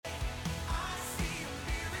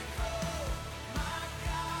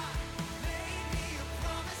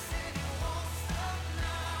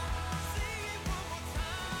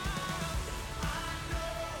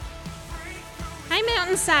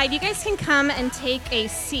Mountainside, you guys can come and take a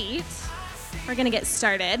seat. We're going to get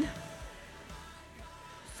started.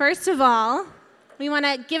 First of all, we want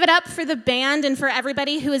to give it up for the band and for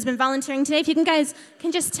everybody who has been volunteering today. If you guys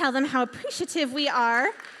can just tell them how appreciative we are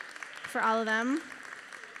for all of them.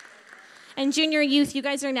 And junior youth, you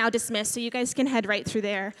guys are now dismissed, so you guys can head right through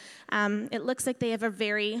there. It looks like they have a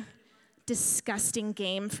very disgusting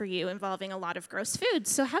game for you involving a lot of gross food,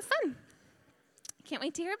 so have fun. Can't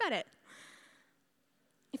wait to hear about it.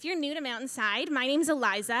 If you're new to Mountainside, my name's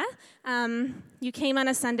Eliza. You came on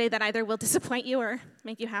a Sunday that either will disappoint you or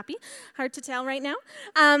make you happy. Hard to tell right now.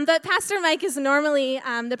 But Pastor Mike is normally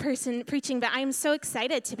the person preaching, but I'm so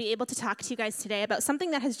excited to be able to talk to you guys today about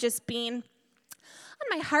something that has just been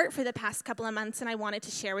on my heart for the past couple of months, and I wanted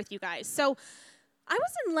to share with you guys. So I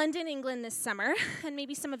was in London, England this summer, and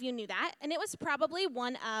maybe some of you knew that, and it was probably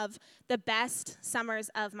one of the best summers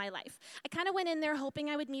of my life. I kind of went in there hoping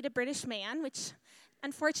I would meet a British man, which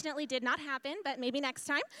unfortunately did not happen, but maybe next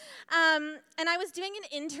time. And I was doing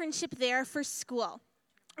an internship there for school,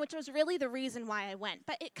 which was really the reason why I went.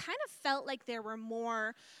 But it kind of felt like there were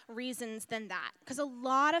more reasons than that, because a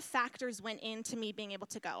lot of factors went into me being able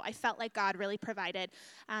to go. I felt like God really provided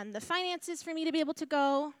the finances for me to be able to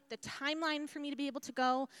go, the timeline for me to be able to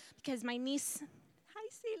go, because my niece, hi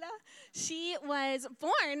Selah, she was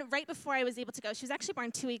born right before I was able to go. She was actually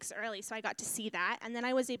born 2 weeks early, so I got to see that. And then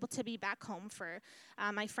I was able to be back home for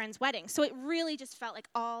my friend's wedding. So it really just felt like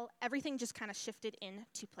everything just kind of shifted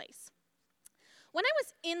into place. When I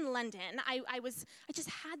was in London, I just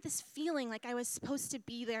had this feeling like I was supposed to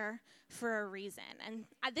be there for a reason. And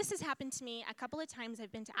this has happened to me a couple of times.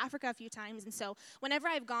 I've been to Africa a few times. And so whenever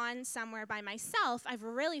I've gone somewhere by myself, I've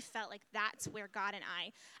really felt like that's where God and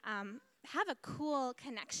I have a cool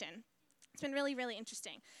connection. It's been really, really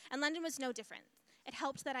interesting. And London was no different. It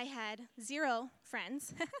helped that I had 0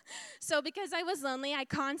 friends. So because I was lonely, I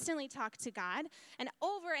constantly talked to God. And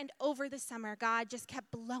over the summer, God just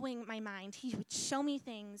kept blowing my mind. He would show me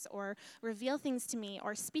things or reveal things to me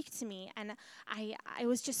or speak to me. And I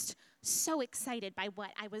was just so excited by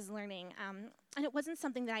what I was learning. And it wasn't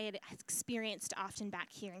something that I had experienced often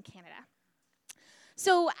back here in Canada.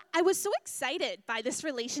 So I was so excited by this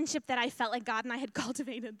relationship that I felt like God and I had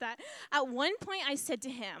cultivated that at one point I said to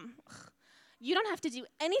him, "You don't have to do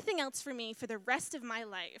anything else for me for the rest of my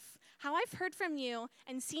life. How I've heard from you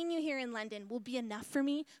and seen you here in London will be enough for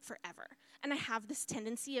me forever." And I have this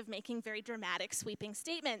tendency of making very dramatic, sweeping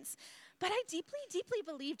statements. But I deeply, deeply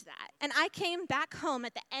believed that. And I came back home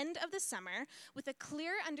at the end of the summer with a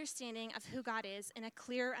clear understanding of who God is and a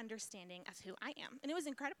clear understanding of who I am. And it was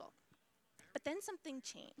incredible. But then something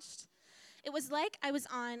changed. It was like I was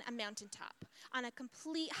on a mountaintop, on a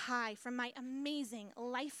complete high from my amazing,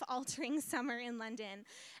 life-altering summer in London.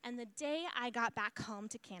 And the day I got back home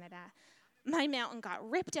to Canada, my mountain got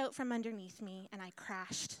ripped out from underneath me, and I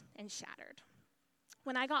crashed and shattered.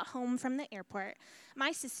 When I got home from the airport,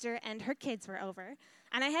 my sister and her kids were over,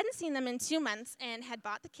 and I hadn't seen them in 2 months and had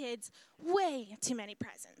bought the kids way too many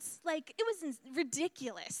presents. Like, it was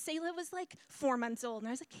ridiculous. Selah was like 4 months old, and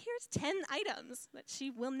I was like, here's 10 items that she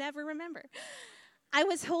will never remember. I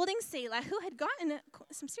was holding Selah, who had gotten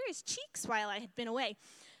some serious cheeks while I had been away.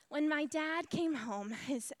 When my dad came home,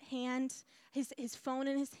 his phone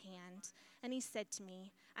in his hand, and he said to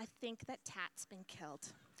me, "I think that Tat's been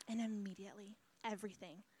killed." And immediately,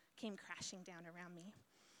 everything came crashing down around me.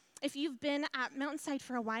 If you've been at Mountainside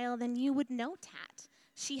for a while, then you would know Tat.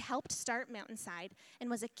 She helped start Mountainside and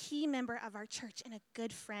was a key member of our church and a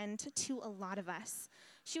good friend to a lot of us.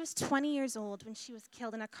 She was 20 years old when she was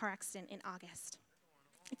killed in a car accident in August.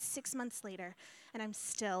 It's 6 months later, and I'm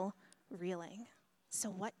still reeling. So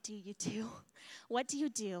what do you do? What do you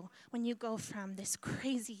do when you go from this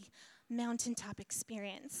crazy mountaintop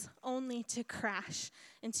experience only to crash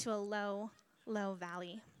into a low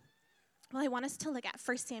valley? Well, I want us to look at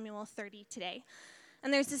 1 Samuel 30 today.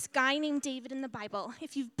 And there's this guy named David in the Bible.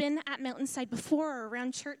 If you've been at Mountainside before or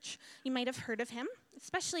around church, you might have heard of him.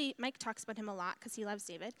 Especially Mike talks about him a lot because he loves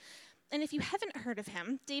David. And if you haven't heard of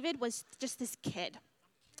him, David was just this kid.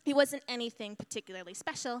 He wasn't anything particularly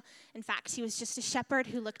special. In fact, he was just a shepherd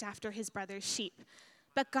who looked after his brother's sheep.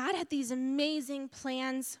 But God had these amazing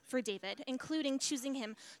plans for David, including choosing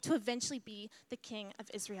him to eventually be the king of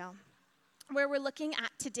Israel. Where we're looking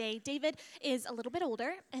at today, David is a little bit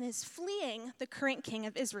older and is fleeing the current king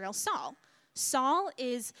of Israel, Saul. Saul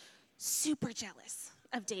is super jealous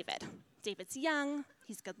of David. David's young,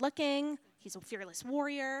 he's good looking, he's a fearless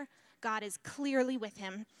warrior. God is clearly with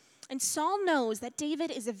him. And Saul knows that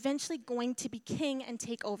David is eventually going to be king and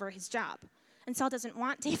take over his job. And Saul doesn't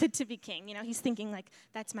want David to be king. You know, he's thinking like,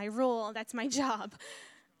 that's my role, that's my job.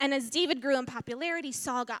 And as David grew in popularity,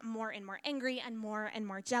 Saul got more and more angry and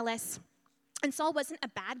more jealous. And Saul wasn't a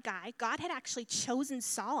bad guy. God had actually chosen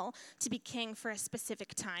Saul to be king for a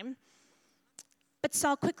specific time. But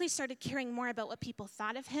Saul quickly started caring more about what people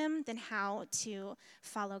thought of him than how to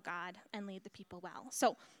follow God and lead the people well.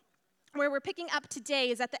 So where we're picking up today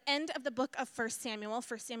is at the end of the book of 1 Samuel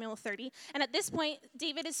 30. And at this point,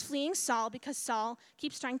 David is fleeing Saul because Saul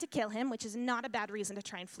keeps trying to kill him, which is not a bad reason to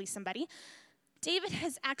try and flee somebody. David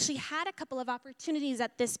has actually had a couple of opportunities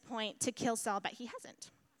at this point to kill Saul, but he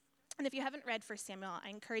hasn't. And if you haven't read 1 Samuel, I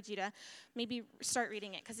encourage you to maybe start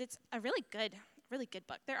reading it because it's a really good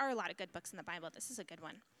book. There are a lot of good books in the Bible. This is a good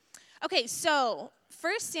one. Okay, so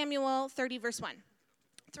 1 Samuel 30, verse 1.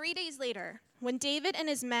 3 days later, when David and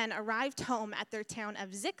his men arrived home at their town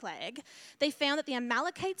of Ziklag, they found that the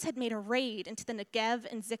Amalekites had made a raid into the Negev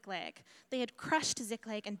and Ziklag. They had crushed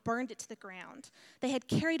Ziklag and burned it to the ground. They had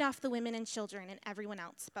carried off the women and children and everyone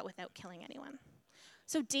else, but without killing anyone.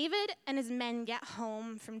 So David and his men get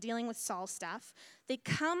home from dealing with Saul's stuff. They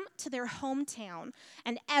come to their hometown,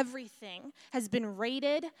 and everything has been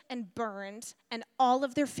raided and burned, and all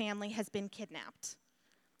of their family has been kidnapped.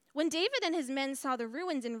 When David and his men saw the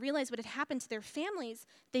ruins and realized what had happened to their families,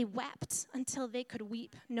 they wept until they could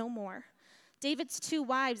weep no more. David's 2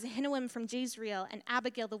 wives, Ahinoam from Jezreel and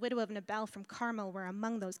Abigail, the widow of Nabal from Carmel, were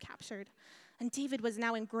among those captured. And David was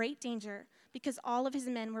now in great danger because all of his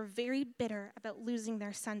men were very bitter about losing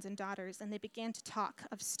their sons and daughters, and they began to talk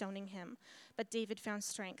of stoning him. But David found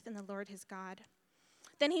strength in the Lord his God.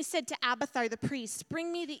 Then he said to Abiathar the priest,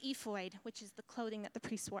 "Bring me the ephod," which is the clothing that the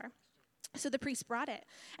priests wore. So the priest brought it.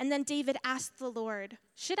 And then David asked the Lord,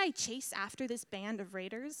 "Should I chase after this band of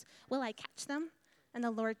raiders? Will I catch them?" And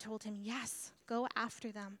the Lord told him, "Yes, go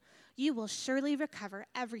after them. You will surely recover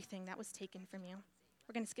everything that was taken from you."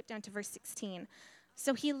 We're going to skip down to verse 16.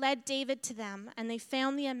 So he led David to them, and they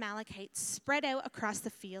found the Amalekites spread out across the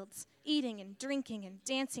fields, eating and drinking and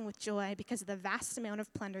dancing with joy because of the vast amount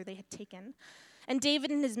of plunder they had taken. And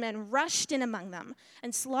David and his men rushed in among them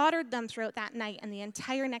and slaughtered them throughout that night and the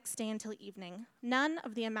entire next day until evening. None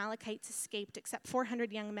of the Amalekites escaped except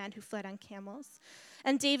 400 young men who fled on camels.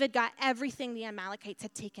 And David got everything the Amalekites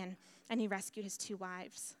had taken, and he rescued his 2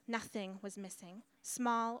 wives. Nothing was missing,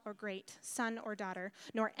 small or great, son or daughter,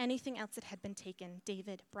 nor anything else that had been taken.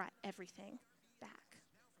 David brought everything back.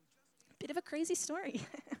 Bit of a crazy story.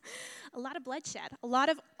 A lot of bloodshed. A lot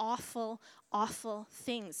of awful, awful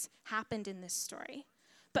things happened in this story.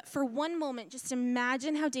 But for one moment, just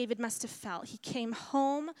imagine how David must have felt. He came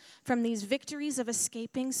home from these victories of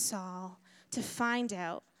escaping Saul to find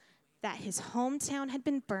out that his hometown had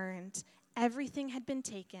been burned, everything had been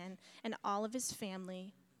taken, and all of his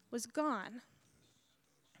family was gone.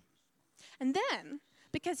 And then,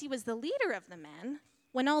 because he was the leader of the men,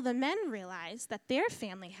 when all the men realized that their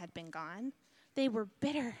family had been gone, they were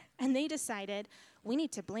bitter, and they decided, we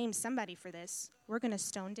need to blame somebody for this. We're going to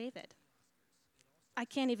stone David. I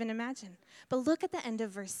can't even imagine. But look at the end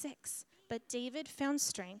of verse 6. But David found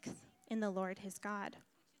strength in the Lord his God.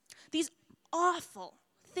 These awful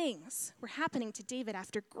things were happening to David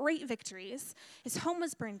after great victories. His home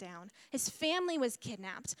was burned down. His family was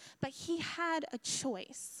kidnapped. But he had a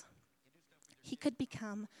choice. He could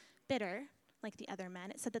become bitter like the other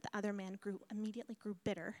men. It said that the other man immediately grew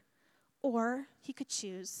bitter. Or he could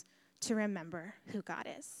choose to remember who God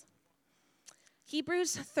is.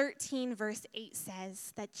 Hebrews 13 verse 8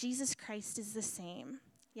 says that Jesus Christ is the same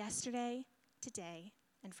yesterday, today,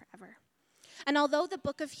 and forever. And although the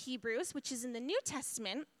book of Hebrews, which is in the New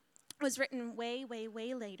Testament, was written way, way,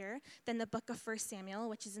 way later than the book of 1 Samuel,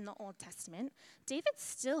 which is in the Old Testament, David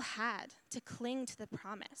still had to cling to the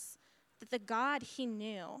promise that the God he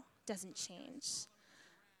knew doesn't change.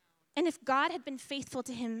 And if God had been faithful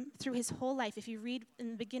to him through his whole life, if you read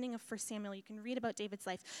in the beginning of 1 Samuel, you can read about David's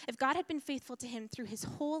life. If God had been faithful to him through his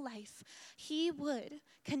whole life, he would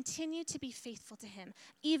continue to be faithful to him,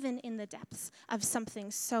 even in the depths of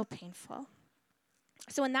something so painful.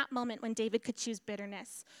 So in that moment when David could choose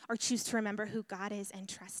bitterness or choose to remember who God is and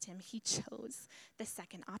trust him, he chose the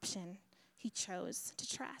second option. He chose to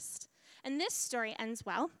trust. And this story ends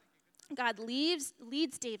well. God leads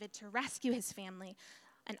David to rescue his family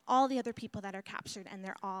and all the other people that are captured, and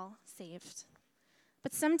they're all saved.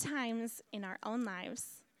 But sometimes in our own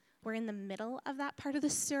lives, we're in the middle of that part of the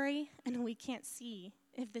story, and we can't see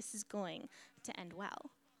if this is going to end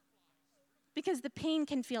well. Because the pain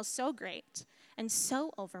can feel so great and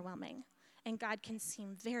so overwhelming, and God can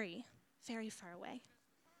seem very, very far away.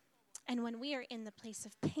 And when we are in the place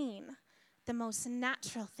of pain, the most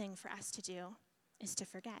natural thing for us to do is to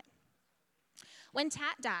forget. When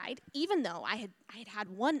Tat died, even though I had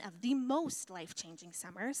one of the most life-changing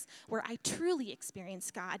summers where I truly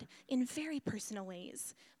experienced God in very personal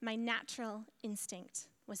ways, my natural instinct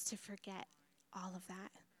was to forget all of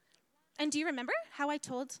that. And do you remember how I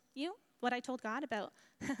told you what I told God about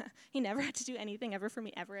he never had to do anything ever for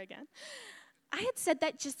me ever again? I had said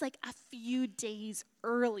that just like a few days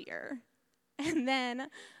earlier. And then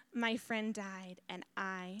my friend died, and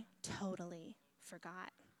I totally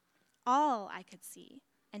forgot. All I could see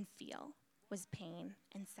and feel was pain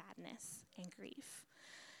and sadness and grief.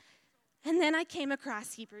 And then I came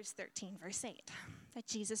across Hebrews 13, verse 8, that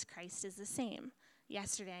Jesus Christ is the same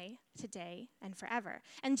yesterday, today, and forever.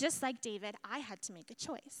 And just like David, I had to make a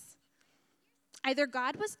choice. Either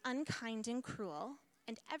God was unkind and cruel,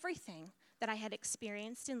 and everything that I had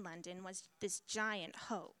experienced in London was this giant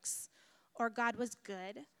hoax, or God was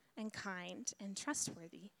good and kind and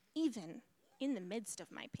trustworthy, even in the midst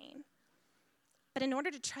of my pain. But in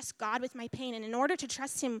order to trust God with my pain, and in order to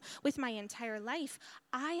trust him with my entire life,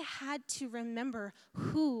 I had to remember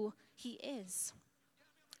who he is.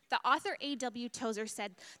 The author A.W. Tozer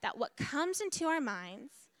said that what comes into our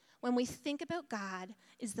minds when we think about God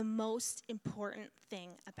is the most important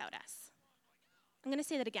thing about us. I'm going to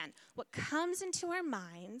say that again. What comes into our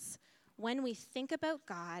minds when we think about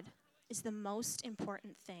God is the most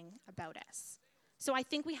important thing about us. So I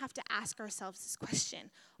think we have to ask ourselves this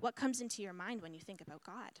question: what comes into your mind when you think about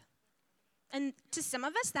God? And to some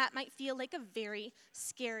of us, that might feel like a very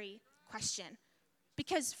scary question.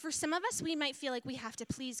 Because for some of us, we might feel like we have to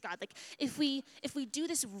please God. Like if we do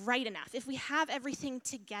this right enough, if we have everything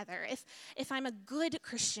together, if I'm a good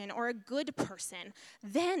Christian or a good person,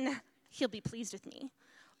 then he'll be pleased with me.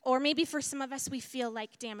 Or maybe for some of us, we feel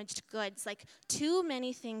like damaged goods, like too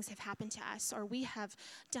many things have happened to us, or we've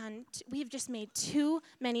just made too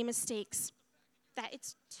many mistakes that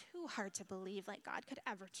it's too hard to believe like God could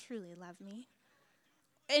ever truly love me.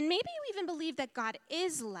 And maybe you even believe that God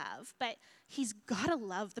is love, but he's got to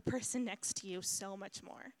love the person next to you so much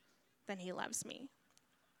more than he loves me.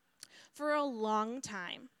 For a long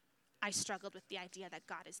time, I struggled with the idea that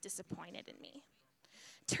God is disappointed in me.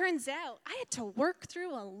 Turns out I had to work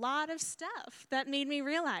through a lot of stuff that made me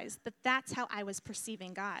realize that that's how I was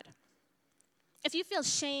perceiving God. If you feel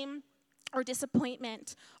shame or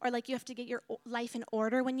disappointment, or like you have to get your life in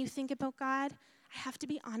order when you think about God, I have to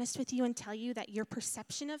be honest with you and tell you that your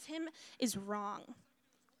perception of him is wrong.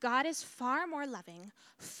 God is far more loving,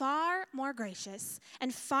 far more gracious,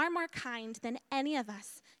 and far more kind than any of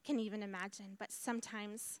us can even imagine. But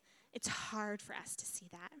sometimes it's hard for us to see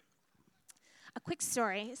that. A quick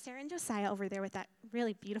story, Sarah and Josiah over there with that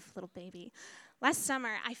really beautiful little baby. Last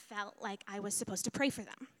summer, I felt like I was supposed to pray for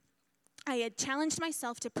them. I had challenged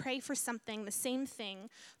myself to pray for something, the same thing,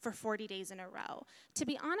 for 40 days in a row. To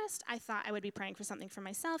be honest, I thought I would be praying for something for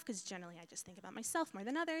myself, because generally I just think about myself more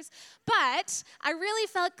than others. But I really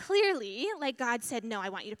felt clearly like God said, no, I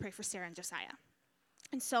want you to pray for Sarah and Josiah.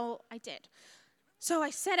 And so I did. So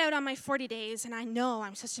I set out on my 40 days, and I know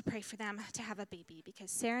I'm supposed to pray for them to have a baby,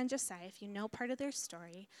 because Sarah and Josiah, if you know part of their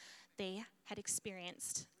story, they had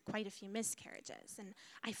experienced quite a few miscarriages, and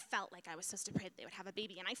I felt like I was supposed to pray that they would have a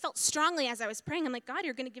baby, and I felt strongly as I was praying, I'm like, God,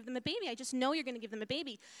 you're going to give them a baby. I just know you're going to give them a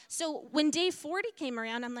baby. So when day 40 came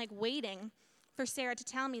around, I'm like waiting for Sarah to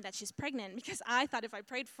tell me that she's pregnant, because I thought if I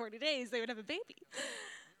prayed for 40 days, they would have a baby.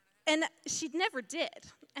 And she never did.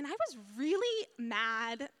 And I was really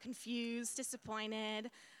mad, confused, disappointed.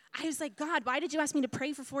 I was like, God, why did you ask me to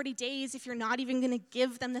pray for 40 days if you're not even going to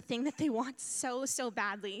give them the thing that they want so, so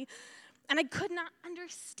badly? And I could not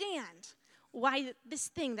understand why this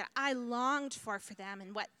thing that I longed for them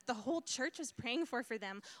and what the whole church was praying for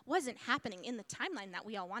them wasn't happening in the timeline that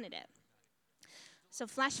we all wanted it. So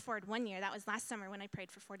flash forward 1 year, that was last summer when I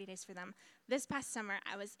prayed for 40 days for them. This past summer,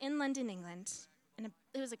 I was in London, England, and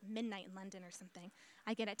it was like midnight in London or something.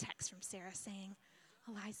 I get a text from Sarah saying,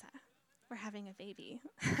 Eliza, we're having a baby.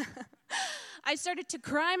 I started to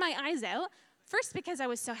cry my eyes out. First, because I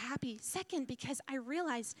was so happy. Second, because I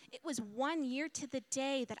realized it was 1 year to the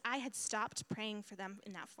day that I had stopped praying for them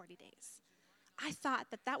in that 40 days. I thought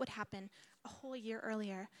that would happen a whole year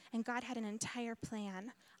earlier, and God had an entire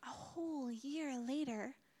plan a whole year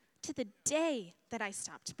later to the day that I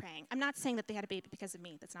stopped praying. I'm not saying that they had a baby because of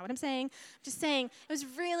me. That's not what I'm saying. I'm just saying it was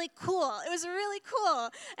really cool. It was really cool.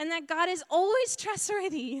 And that God is always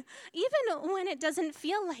trustworthy, even when it doesn't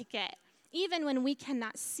feel like it, even when we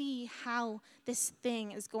cannot see how this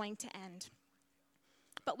thing is going to end.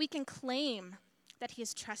 But we can claim that he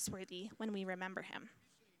is trustworthy when we remember him.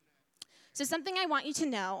 So something I want you to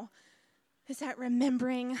know is that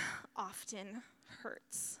remembering often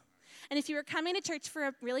hurts. And if you were coming to church for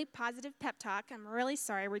a really positive pep talk, I'm really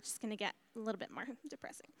sorry, we're just going to get a little bit more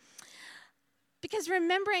depressing. Because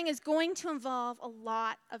remembering is going to involve a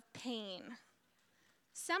lot of pain.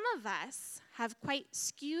 Some of us have quite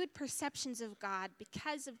skewed perceptions of God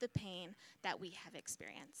because of the pain that we have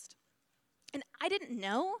experienced. And I didn't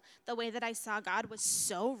know the way that I saw God was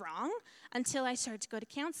so wrong until I started to go to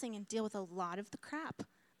counseling and deal with a lot of the crap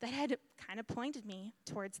that had kind of pointed me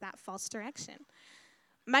towards that false direction.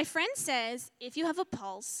 My friend says, if you have a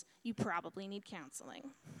pulse, you probably need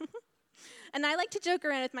counseling. And I like to joke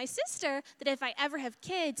around with my sister that if I ever have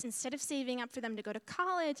kids, instead of saving up for them to go to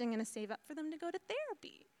college, I'm going to save up for them to go to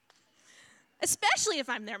therapy, especially if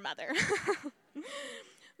I'm their mother.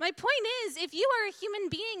 My point is, if you are a human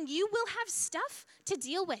being, you will have stuff to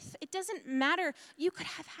deal with. It doesn't matter. You could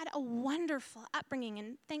have had a wonderful upbringing,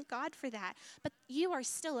 and thank God for that. But you are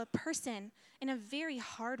still a person in a very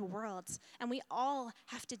hard world, and we all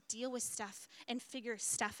have to deal with stuff and figure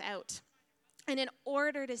stuff out. And in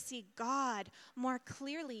order to see God more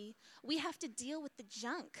clearly, we have to deal with the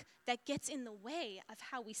junk that gets in the way of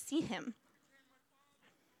how we see him.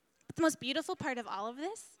 But the most beautiful part of all of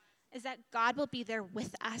this is that God will be there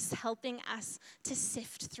with us, helping us to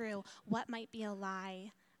sift through what might be a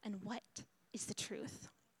lie and what is the truth.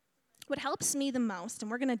 What helps me the most, and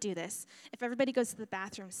we're going to do this, if everybody goes to the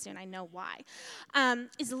bathroom soon, I know why,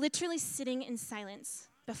 is literally sitting in silence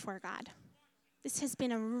before God. This has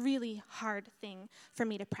been a really hard thing for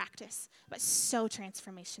me to practice, but so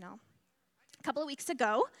transformational. A couple of weeks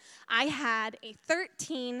ago, I had a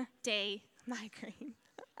 13-day migraine.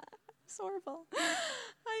 It's horrible.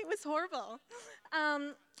 It was horrible.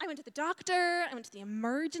 I went to the doctor. I went to the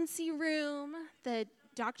emergency room. The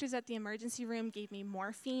doctors at the emergency room gave me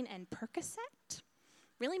morphine and Percocet.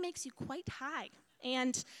 Really makes you quite high.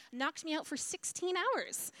 And knocked me out for 16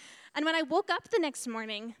 hours. And when I woke up the next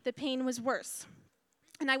morning, the pain was worse.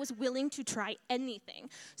 And I was willing to try anything.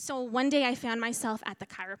 So one day I found myself at the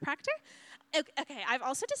chiropractor. Okay, I've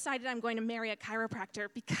also decided I'm going to marry a chiropractor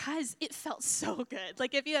because it felt so good.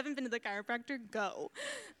 Like, if you haven't been to the chiropractor, go.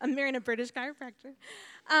 I'm marrying a British chiropractor.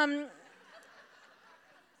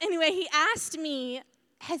 Anyway, he asked me,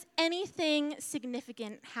 has anything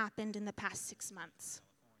significant happened in the past 6 months?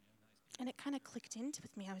 And it kind of clicked into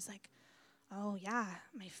with me. I was like, oh yeah,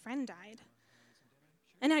 my friend died.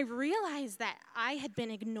 And I realized that I had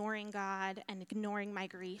been ignoring God and ignoring my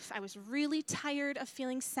grief. I was really tired of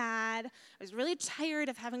feeling sad. I was really tired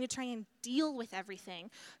of having to try and deal with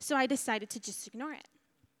everything. So I decided to just ignore it.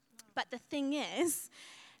 But the thing is,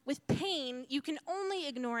 with pain, you can only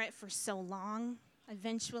ignore it for so long.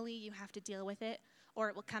 Eventually, you have to deal with it, or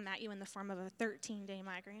it will come at you in the form of a 13-day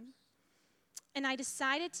migraine. And I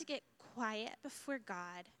decided to get quiet before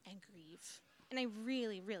God and grieve. And I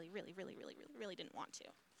really didn't want to.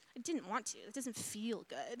 I didn't want to. It doesn't feel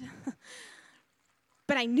good.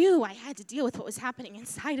 But I knew I had to deal with what was happening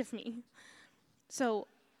inside of me. So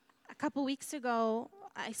a couple weeks ago,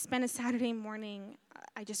 I spent a Saturday morning,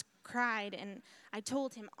 I just cried, and I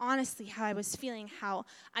told him honestly how I was feeling, how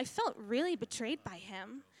I felt really betrayed by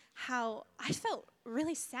him, how I felt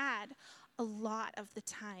really sad a lot of the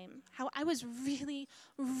time, how I was really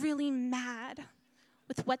mad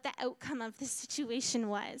with what the outcome of this situation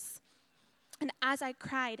was. And as I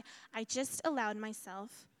cried, I just allowed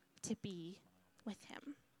myself to be with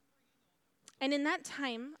him. And in that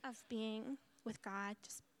time of being with God,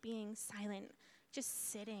 just being silent,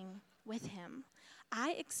 just sitting with him,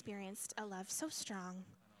 I experienced a love so strong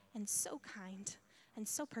and so kind and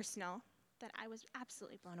so personal that I was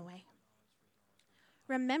absolutely blown away.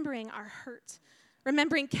 Remembering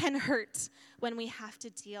can hurt when we have to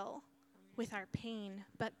deal with our pain,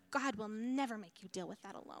 but God will never make you deal with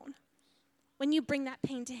that alone. When you bring that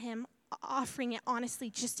pain to him, offering it honestly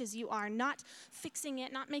just as you are, not fixing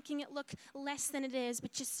it, not making it look less than it is,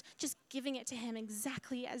 but just giving it to him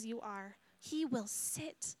exactly as you are, he will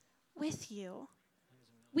sit with you.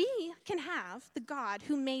 We can have the God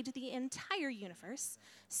who made the entire universe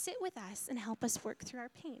sit with us and help us work through our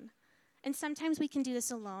pain. And sometimes we can do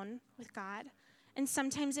this alone with God. And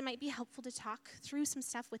sometimes it might be helpful to talk through some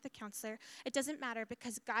stuff with a counselor. It doesn't matter,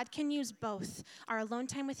 because God can use both our alone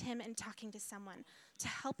time with him and talking to someone to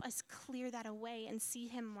help us clear that away and see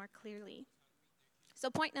him more clearly. So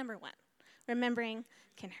point number 1, remembering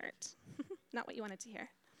can hurt. Not what you wanted to hear.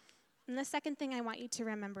 And the second thing I want you to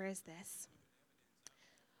remember is this.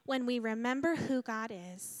 When we remember who God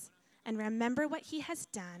is and remember what he has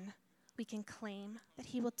done, we can claim that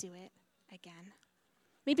he will do it again.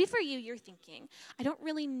 Maybe for you, you're thinking, I don't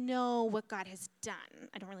really know what God has done.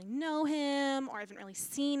 I don't really know him, or I haven't really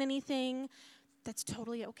seen anything. that's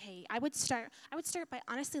totally okay. I would start by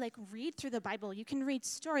honestly read through the Bible. You can read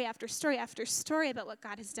story after story after story about what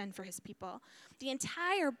God has done for his people. The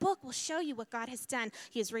entire book will show you what God has done.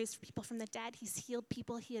 He has raised people from the dead. He's healed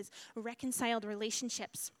people. He has reconciled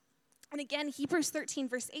relationships. And again, Hebrews 13,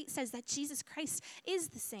 verse 8 says that Jesus Christ is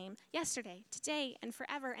the same yesterday, today, and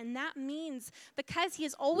forever. And that means because he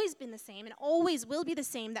has always been the same and always will be the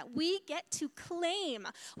same, that we get to claim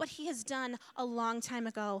what he has done a long time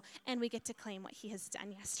ago, and we get to claim what he has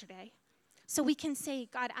done yesterday. So we can say,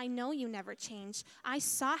 God, I know you never change. I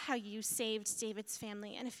saw how you saved David's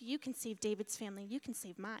family. And if you can save David's family, you can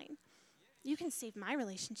save mine. You can save my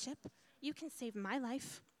relationship. You can save my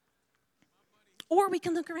life. Or we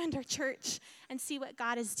can look around our church and see what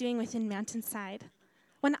God is doing within Mountainside.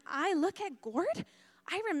 When I look at Gord,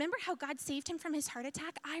 I remember how God saved him from his heart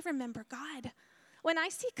attack. I remember God. When I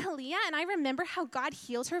see Kalia and I remember how God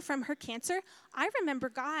healed her from her cancer, I remember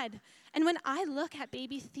God. And when I look at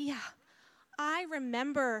baby Thea, I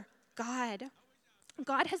remember God.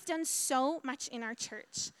 God has done so much in our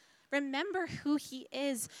church. Remember who he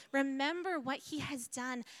is. Remember what he has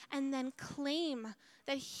done. And then claim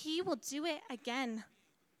that he will do it again.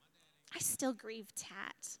 I still grieve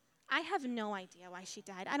Tat. I have no idea why she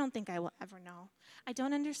died. I don't think I will ever know. I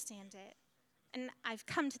don't understand it. And I've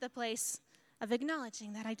come to the place of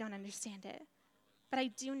acknowledging that I don't understand it. But I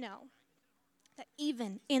do know that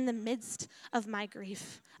even in the midst of my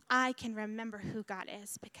grief, I can remember who God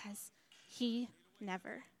is because he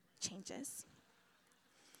never changes.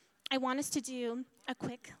 I want us to do a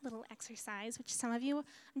quick little exercise, which some of you,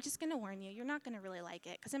 I'm just going to warn you, you're not going to really like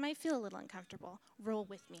it because it might feel a little uncomfortable. Roll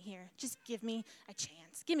with me here. Just give me a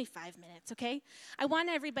chance. Give me 5 minutes, okay? I want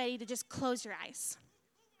everybody to just close your eyes.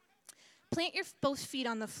 Plant your both feet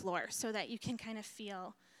on the floor so that you can kind of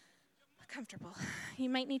feel comfortable. You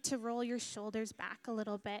might need to roll your shoulders back a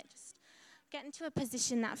little bit. Just get into a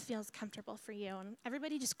position that feels comfortable for you. And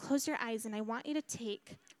everybody just close your eyes, and I want you to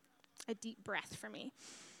take a deep breath for me.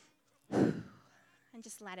 And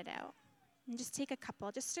just let it out. And just take a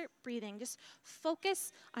couple. Just start breathing. Just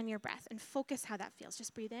focus on your breath and focus how that feels.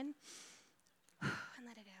 Just breathe in and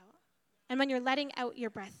let it out. And when you're letting out your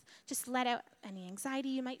breath, just let out any anxiety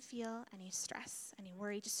you might feel, any stress, any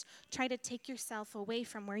worry. Just try to take yourself away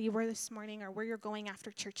from where you were this morning or where you're going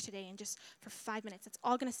after church today. And just for 5 minutes, it's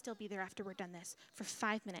all going to still be there after we're done this. For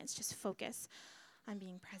 5 minutes, just focus on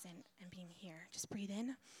being present and being here. Just breathe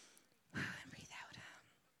in and breathe out.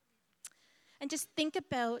 And just think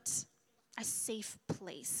about a safe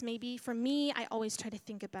place. Maybe for me, I always try to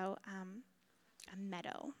think about a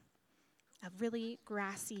meadow, a really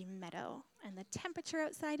grassy meadow. And the temperature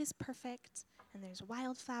outside is perfect, and there's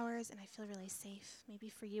wildflowers, and I feel really safe. Maybe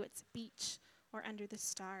for you, it's a beach or under the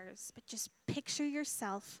stars. But just picture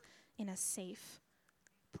yourself in a safe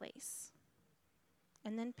place.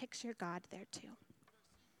 And then picture God there too.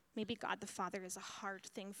 Maybe God the Father is a hard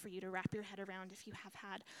thing for you to wrap your head around if you have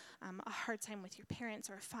had a hard time with your parents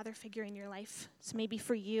or a father figure in your life. So maybe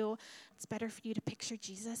for you, it's better for you to picture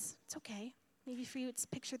Jesus. It's okay. Maybe for you, it's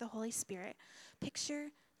picture the Holy Spirit. Picture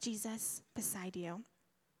Jesus beside you.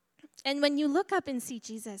 And when you look up and see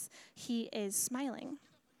Jesus, he is smiling.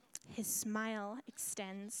 His smile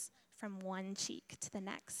extends from one cheek to the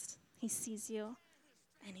next. He sees you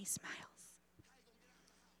and he smiles.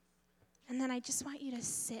 And then I just want you to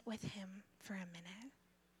sit with him for a minute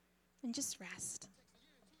and just rest.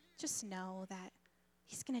 Just know that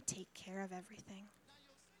he's going to take care of everything.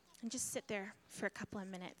 And just sit there for a couple of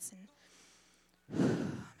minutes and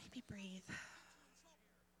maybe breathe.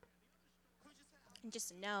 And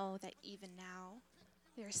just know that even now,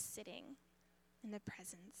 you're sitting in the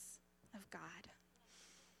presence of God.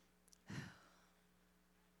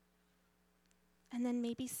 And then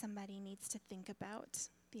maybe somebody needs to think about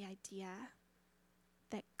the idea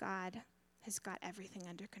that God has got everything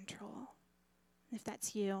under control. And if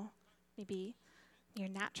that's you, maybe your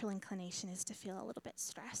natural inclination is to feel a little bit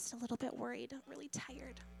stressed, a little bit worried, really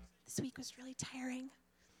tired. This week was really tiring.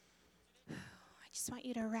 I just want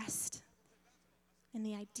you to rest in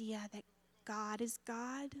the idea that God is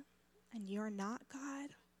God and you're not God,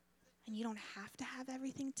 and you don't have to have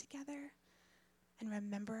everything together. And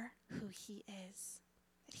remember who he is,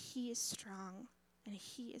 that he is strong and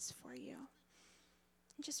he is for you.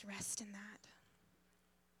 And just rest in that.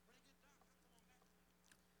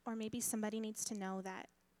 Or maybe somebody needs to know that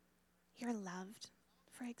you're loved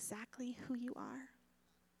for exactly who you are.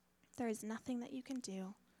 There is nothing that you can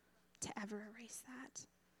do to ever erase that.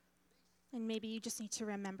 And maybe you just need to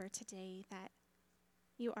remember today that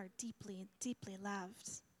you are deeply, deeply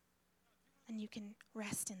loved. And you can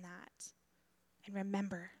rest in that and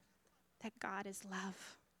remember that God is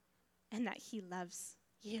love. and that he loves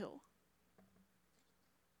you.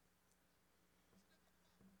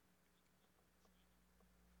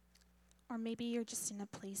 Or maybe you're just in a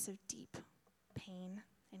place of deep pain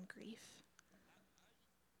and grief.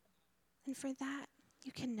 And for that,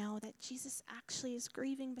 you can know that Jesus actually is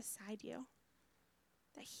grieving beside you,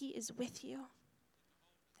 that he is with you,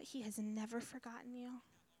 that he has never forgotten you,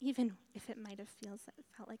 even if it might have felt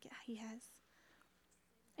like he has.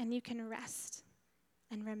 And you can rest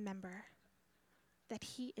and remember that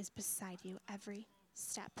he is beside you every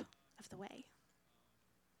step of the way.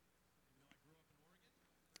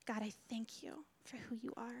 God, I thank you for who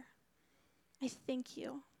you are. I thank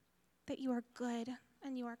you that you are good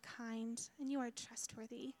and you are kind and you are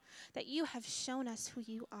trustworthy, that you have shown us who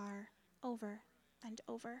you are over and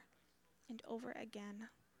over and over again.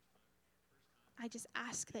 I just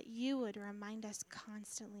ask that you would remind us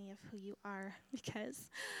constantly of who you are, because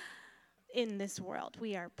in this world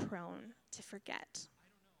we are prone to forget.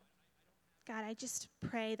 God, I just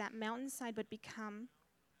pray that Mountainside would become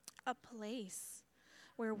a place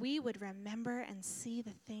where we would remember and see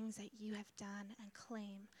the things that you have done and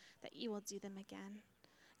claim that you will do them again.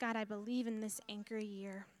 God, I believe in this Anchor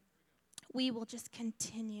year, we will just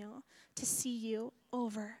continue to see you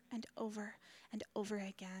over and over and over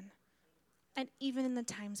again. And even in the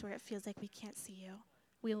times where it feels like we can't see you,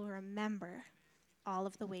 we will remember all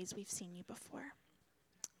of the ways we've seen you before.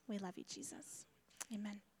 We love you, Jesus.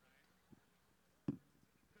 Amen.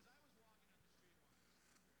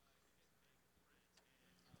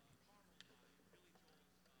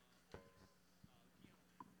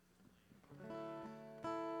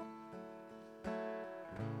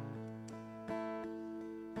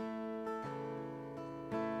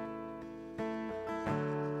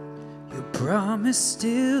 Promise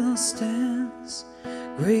still stands.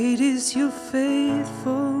 Great is your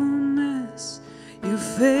faithfulness, your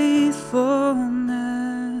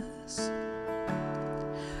faithfulness.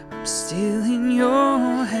 I'm still in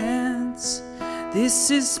your hands.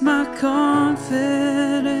 This is my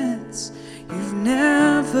confidence. You've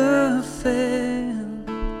never failed.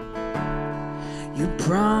 Your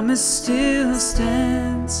promise still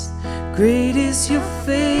stands. Great is your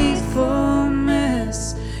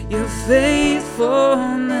faithfulness, your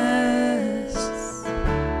faithfulness.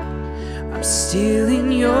 I'm still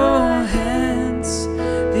in your hands.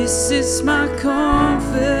 This is my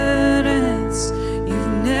confidence.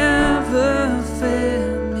 You've never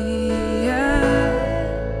failed me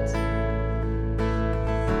yet.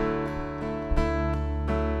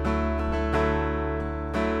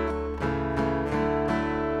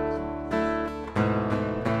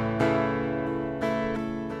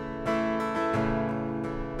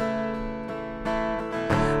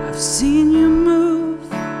 I've seen you move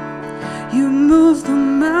the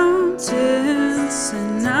mountains,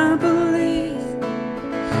 and I believe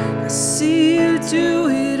I see you do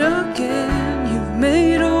it again. You've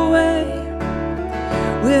made a way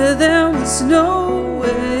where there was no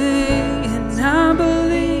way, and I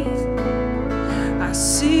believe I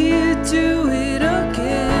see you do it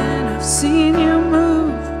again. I've seen you move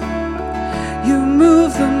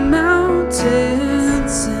the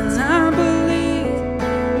mountains, and I believe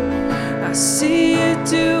I see you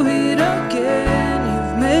do it again.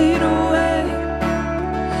 You've made a way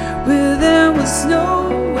where there was no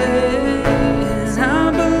way, and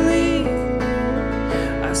I believe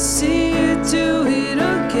I see you do it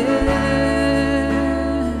again.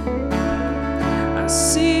 I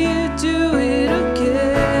see you do it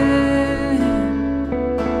again.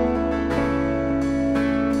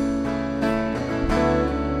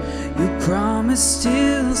 Your promise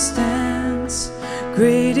still stands.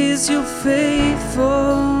 Great is your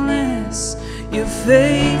faithfulness, your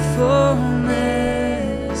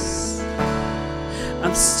faithfulness.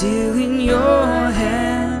 I'm still in your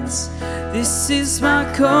hands. This is my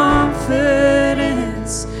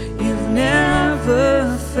confidence. You've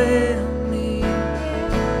never failed me.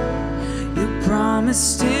 Your promise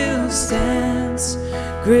still stands.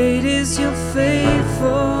 Great is your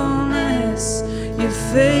faithfulness, your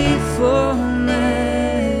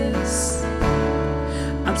faithfulness.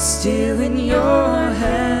 I'm still in your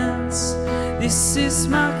hands. This is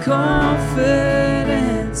my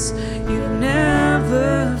confidence. You've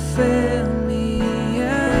never failed me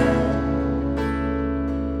yet.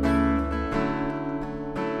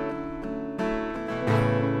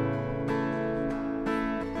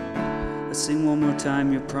 Let's sing one more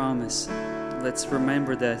time, your promise. Let's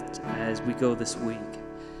remember that as we go this week.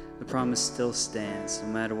 The promise still stands, no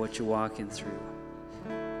matter what you're walking through.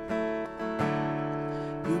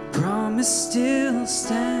 Your promise still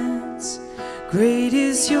stands. Great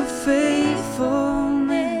is your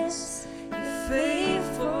faithfulness,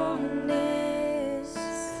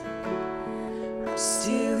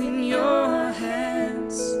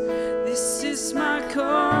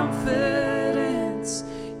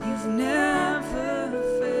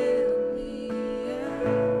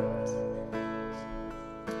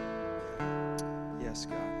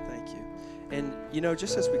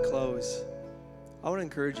 just as we close, I want to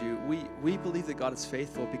encourage you. We believe that God is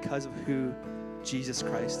faithful because of who Jesus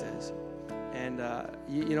Christ is. And,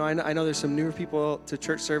 I know there's some newer people to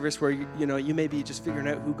church service where, you may be just figuring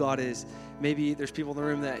out who God is. Maybe there's people in the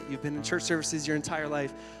room that you've been in church services your entire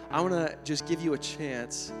life. I want to just give you a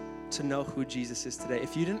chance to know who Jesus is today.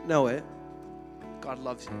 If you didn't know it, God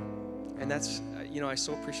loves you. And that's, I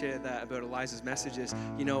so appreciated that about Eliza's messages.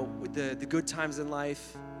 The good times in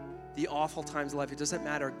life, the awful times in life, it doesn't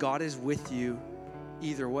matter. God is with you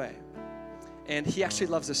either way. And he actually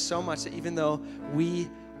loves us so much that even though we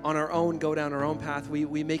on our own go down our own path,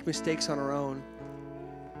 we make mistakes on our own,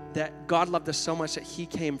 that God loved us so much that he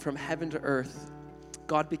came from heaven to earth.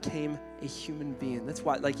 God became a human being. That's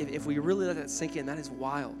why, if we really let that sink in, that is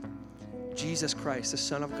wild. Jesus Christ, the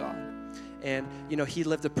Son of God. And, he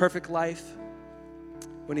lived a perfect life.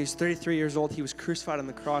 When he was 33 years old, he was crucified on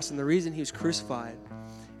the cross. And the reason he was crucified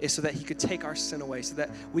is so that he could take our sin away, so that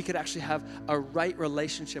we could actually have a right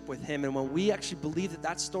relationship with him. And when we actually believe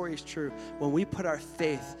that story is true, when we put our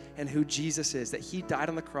faith in who Jesus is, that he died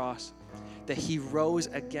on the cross, that he rose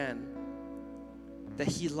again, that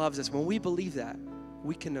he loves us, when we believe that,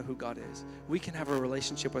 we can know who God is. We can have a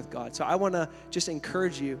relationship with God. So I want to just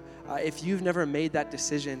encourage you, if you've never made that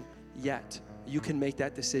decision yet, you can make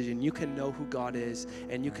that decision. You can know who God is,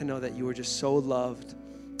 and you can know that you are just so loved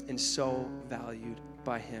and so valued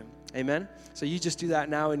by him. Amen? So you just do that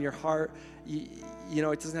now in your heart. It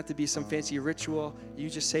doesn't have to be some fancy ritual. You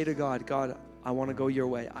just say to God, God, I want to go your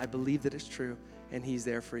way. I believe that it's true, and he's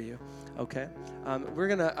there for you. Okay? We're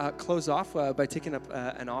going to close off by taking up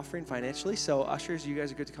an offering financially. So ushers, you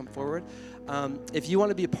guys are good to come forward. If you want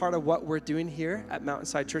to be a part of what we're doing here at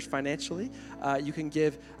Mountainside Church financially, you can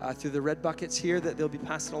give through the red buckets here that they'll be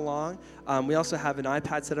passing along. We also have an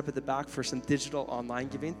iPad set up at the back for some digital online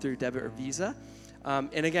giving through debit or Visa.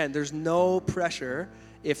 And again, there's no pressure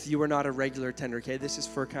if you are not a regular attender, okay? This is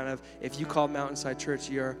for kind of, if you call Mountainside Church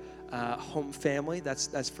your home family,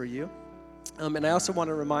 that's for you. And I also want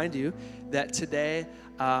to remind you that today,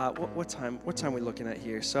 what time are we looking at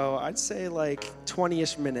here? So I'd say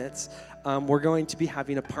 20-ish minutes, we're going to be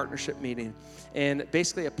having a partnership meeting. And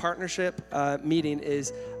basically a partnership meeting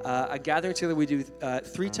is a gathering together we do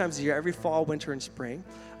 3 times a year, every fall, winter, and spring,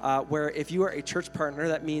 where if you are a church partner,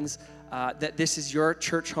 that means that this is your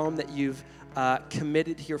church home, that you've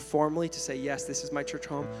committed here formally to say, yes, this is my church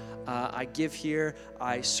home. I give here.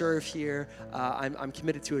 I serve here. I'm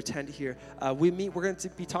committed to attend here. We're going to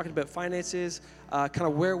be talking about finances, kind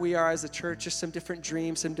of where we are as a church, just some different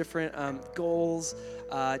dreams, some different goals,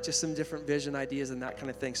 just some different vision ideas and that kind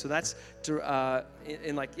of thing. So that's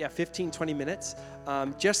in 15, 20 minutes,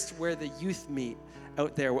 just where the youth meet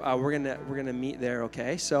out there. We're gonna meet there,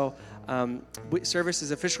 okay? So service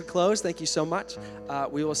is officially closed. Thank you so much.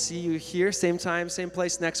 We will see you here, same time, same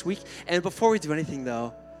place next week. And before we do anything,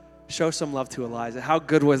 though, show some love to Eliza. How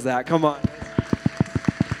good was that? Come on.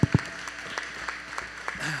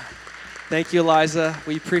 Thank you, Eliza.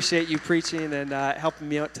 We appreciate you preaching and helping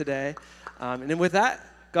me out today. And then with that,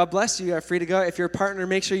 God bless you. You're free to go. If you're a partner,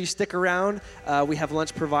 make sure you stick around. We have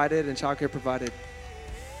lunch provided and childcare provided.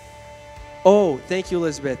 Oh, thank you,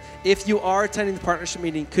 Elizabeth. If you are attending the partnership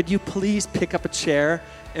meeting, could you please pick up a chair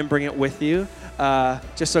and bring it with you,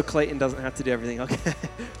 just so Clayton doesn't have to do everything, okay?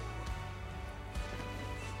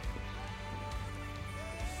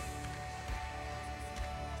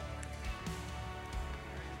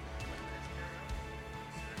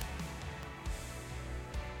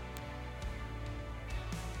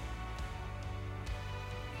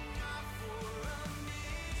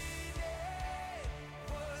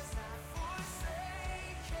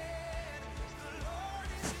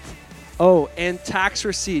 Oh, and tax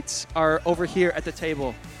receipts are over here at the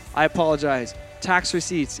table. I apologize. Tax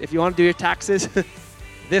receipts. If you want to do your taxes,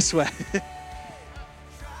 this way.